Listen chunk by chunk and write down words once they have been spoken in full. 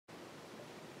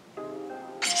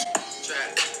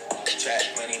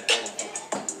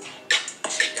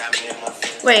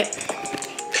Wait.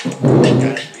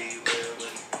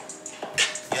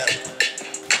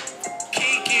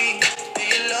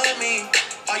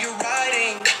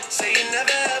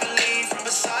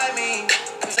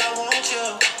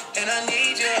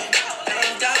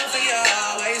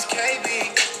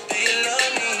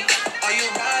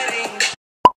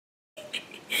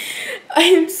 I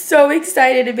am so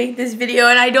excited to make this video,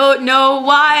 and I don't know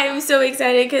why I'm so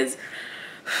excited, because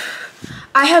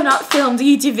I have not filmed a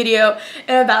YouTube video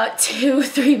in about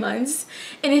 2-3 months,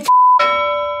 and it's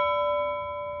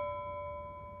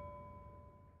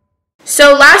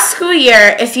so last school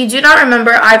year, if you do not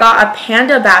remember, I got a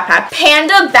panda backpack.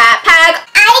 Panda backpack?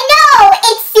 I know!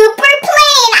 It's super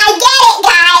plain! I get it,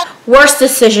 guys! Worst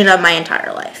decision of my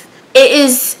entire life. It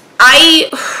is, I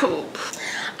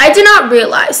did not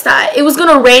realize that it was going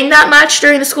to rain that much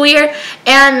during the school year,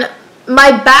 and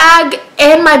my bag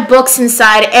and my books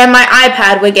inside and my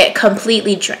iPad would get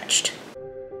completely drenched.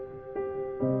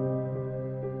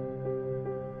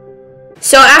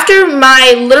 So after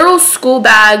my literal school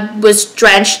bag was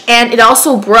drenched and it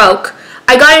also broke,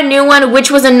 I got a new one, which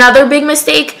was another big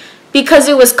mistake because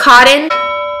it was cotton.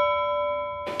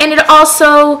 And it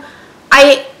also,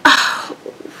 I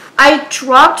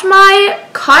dropped my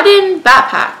cotton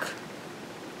backpack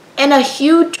in a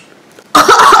huge...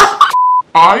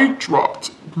 I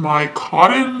dropped my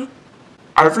cotton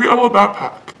ivory yellow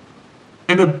backpack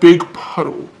in a big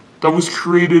puddle that was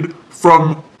created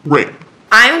from rain.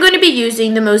 I'm going to be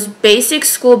using the most basic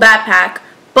school backpack,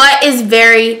 but is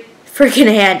very freaking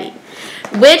handy,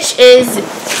 which is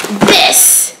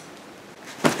this.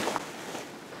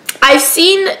 I've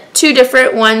seen 2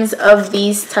 different ones of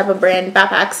these type of brand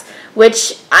backpacks,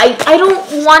 which I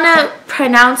don't want to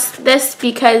pronounce this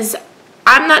because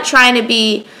I'm not trying to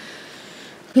be,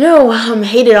 you know,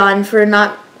 hated on for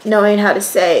not knowing how to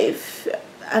say.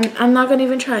 I'm not going to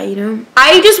even try, you know.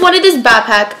 I just wanted this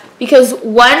backpack because,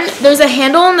 one, there's a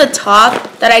handle on the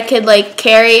top that I could, like,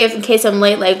 carry if in case I'm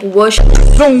late, like, whoosh.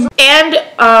 And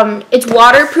it's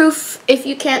waterproof if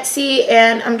you can't see,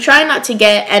 and I'm trying not to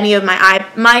get any of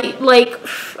I'm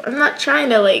not trying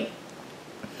to, like,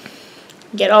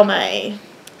 get all my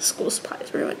school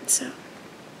supplies ruined, so.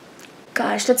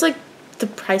 Gosh, that's, like, the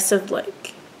price of,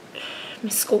 like, my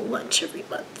school lunch every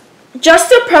month.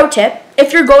 Just a pro tip,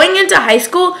 if you're going into high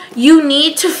school, you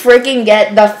need to freaking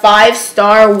get the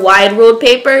 5-star wide ruled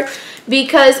paper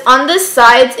because on the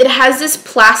sides it has this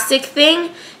plastic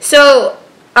thing. So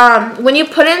when you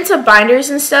put it into binders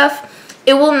and stuff,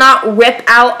 it will not rip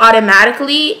out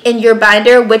automatically in your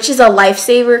binder, which is a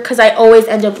lifesaver because I always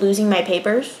end up losing my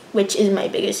papers, which is my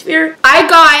biggest fear. I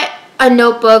got a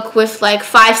notebook with like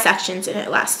 5 sections in it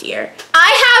last year.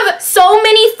 I have so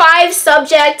many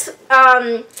 5-subject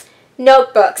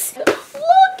notebooks. Look,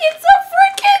 it's a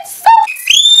freaking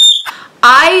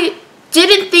I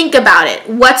didn't think about it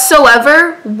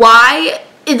whatsoever, why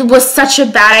it was such a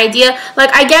bad idea.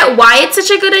 Like, I get why it's such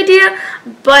a good idea,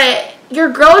 but your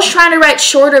girl is trying to write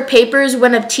shorter papers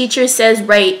when a teacher says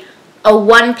write a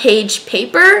 1-page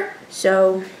paper.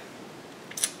 So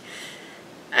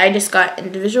I just got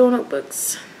individual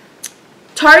notebooks.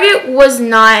 Target was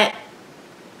not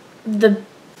the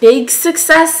big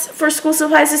success for school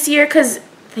supplies this year because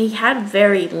they had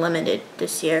very limited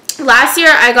this year. Last year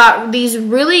I got these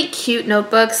really cute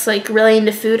notebooks, like relating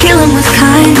to food.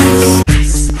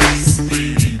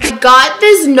 I got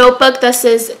this notebook that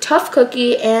says tough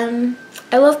cookie and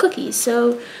I love cookies,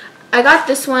 so I got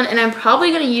this one and I'm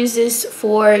probably going to use this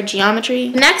for geometry.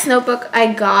 The next notebook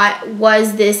I got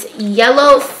was this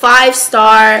yellow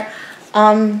 5-star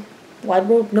wide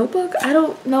ruled notebook. I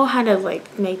don't know how to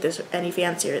like make this any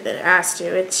fancier than it has to.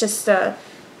 It's just a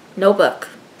notebook.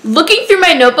 Looking through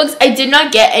my notebooks, I did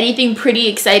not get anything pretty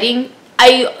exciting.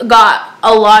 I got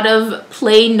a lot of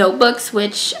plain notebooks,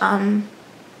 which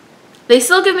they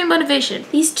still give me motivation.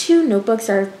 These 2 notebooks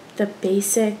are the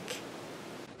basic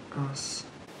notebooks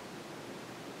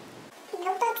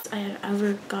I have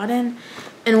ever gotten,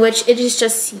 in which it is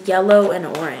just yellow and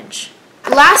orange.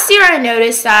 Last year I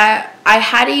noticed that I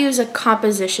had to use a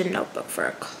composition notebook for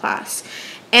a class,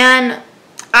 and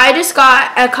I just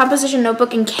got a composition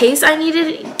notebook in case I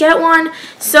needed to get one.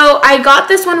 So I got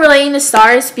this one relating to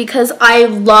stars because I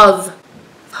love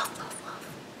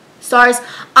stars.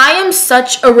 I am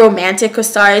such a romantic with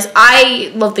stars.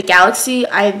 I love the galaxy.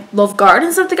 I love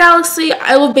Gardens of the Galaxy.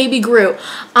 I love Baby Groot.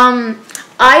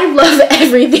 I love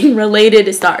everything related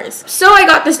to stars. So I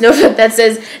got this notebook that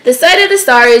says, "The sight of the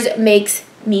stars makes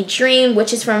me dream,"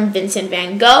 which is from Vincent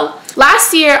van Gogh.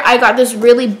 Last year, I got this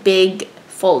really big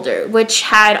folder, which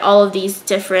had all of these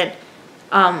different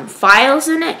files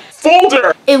in it.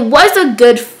 Folder! It was a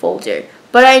good folder,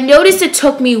 but I noticed it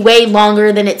took me way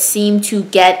longer than it seemed to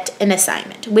get an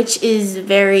assignment, which is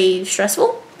very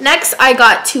stressful. Next, I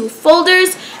got 2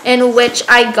 folders in which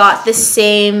I got the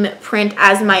same print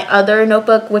as my other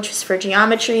notebook, which was for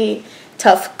geometry,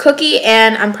 Tough Cookie,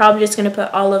 and I'm probably just going to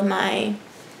put all of my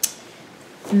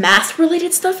math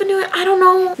related stuff into it. I don't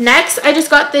know. Next, I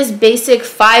just got this basic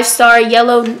 5-star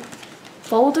yellow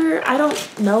folder. I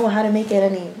don't know how to make it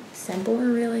any simpler,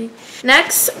 really.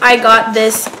 Next, I got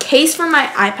this case for my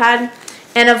iPad,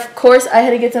 and of course I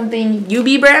had to get something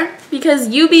UB brand because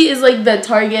UB is like the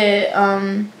Target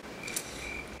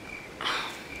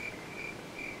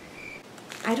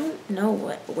I don't know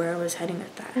where I was heading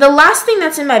with that. The last thing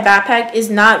that's in my backpack is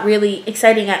not really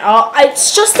exciting at all.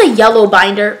 It's just a yellow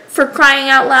binder, for crying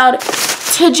out loud.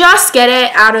 To just get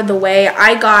it out of the way,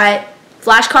 I got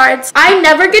flashcards. I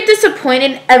never get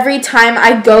disappointed every time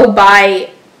I go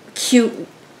buy cute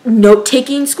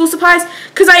note-taking school supplies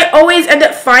because I always end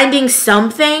up finding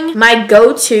something. My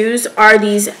go-tos are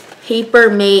these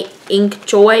Paper Mate Ink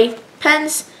Joy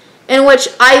pens, in which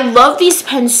I love these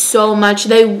pens so much.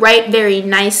 They write very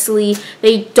nicely,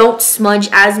 they don't smudge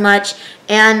as much,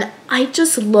 and I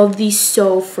just love these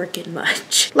so freaking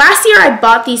much. Last year I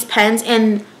bought these pens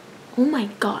and oh my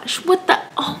gosh,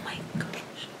 oh my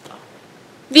gosh.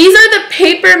 These are the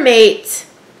Paper Mate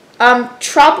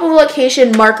Tropical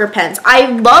Vacation marker pens. I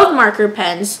love marker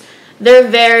pens. They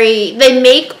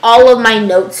make all of my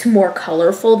notes more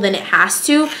colorful than it has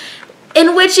to,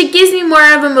 in which it gives me more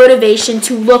of a motivation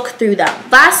to look through them.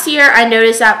 Last year, I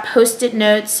noticed that Post-it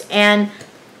notes and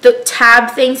the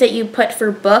tab things that you put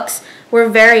for books were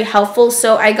very helpful,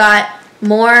 so I got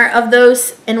more of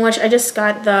those, in which I just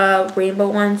got the rainbow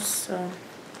ones. So,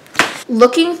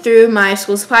 looking through my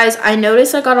school supplies, I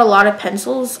noticed I got a lot of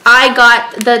pencils. I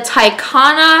got the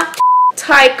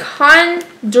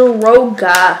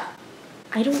Ticonderoga.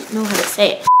 I don't know how to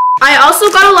say it. I also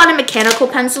got a lot of mechanical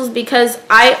pencils because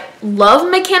I love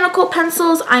mechanical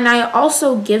pencils, and I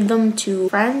also give them to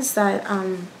friends that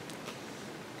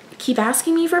keep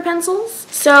asking me for pencils.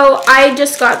 So I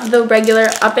just got the regular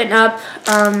Up and Up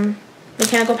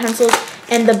mechanical pencils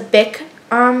and the Bic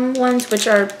ones, which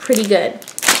are pretty good.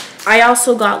 I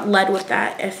also got lead with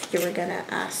that, if you were gonna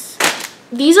ask.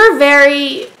 These are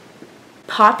very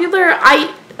popular.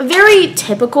 Very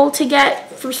typical to get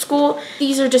for school.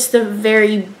 These are just the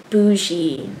very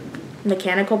bougie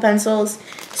mechanical pencils.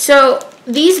 So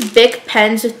these Bic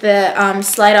pens with the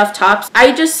slide off tops,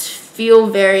 I just feel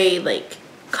very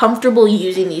comfortable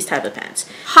using these type of pens.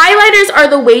 Highlighters are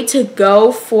the way to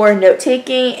go for note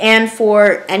taking and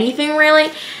for anything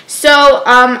really. So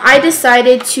I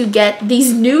decided to get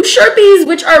these new Sharpies,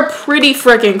 which are pretty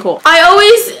freaking cool. I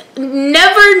always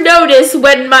never notice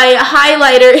when my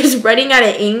highlighter is running out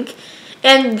of ink,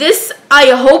 and this, I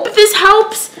hope this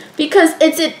helps because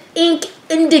it's an ink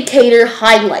indicator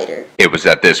highlighter. It was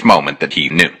at this moment that he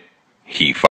knew.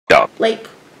 He fucked up.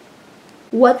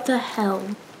 What the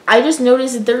hell? I just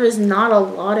noticed that there is not a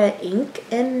lot of ink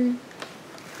in...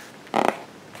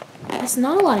 It's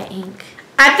not a lot of ink.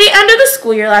 At the end of the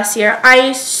school year last year,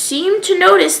 I seemed to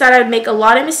notice that I'd make a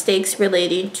lot of mistakes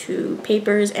relating to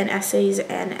papers and essays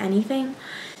and anything.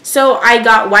 So I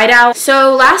got whiteout.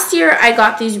 So last year, I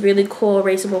got these really cool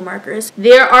erasable markers.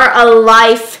 They are a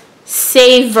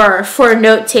lifesaver for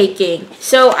note-taking.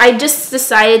 So I just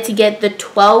decided to get the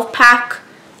 12-pack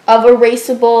of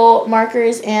erasable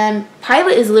markers, and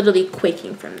Pilot is literally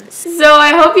quaking from this. So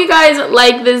I hope you guys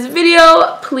like this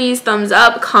video. Please thumbs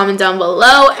up, comment down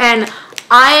below, and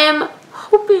I am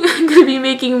hoping I'm going to be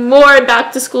making more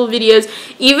back to school videos,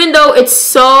 even though it's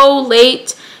so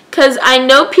late, because I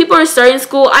know people are starting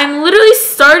school. I'm literally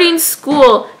starting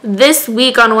school this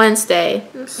week on Wednesday.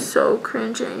 I'm so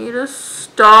cringe. I need to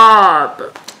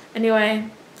stop. Anyway,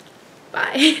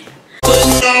 bye.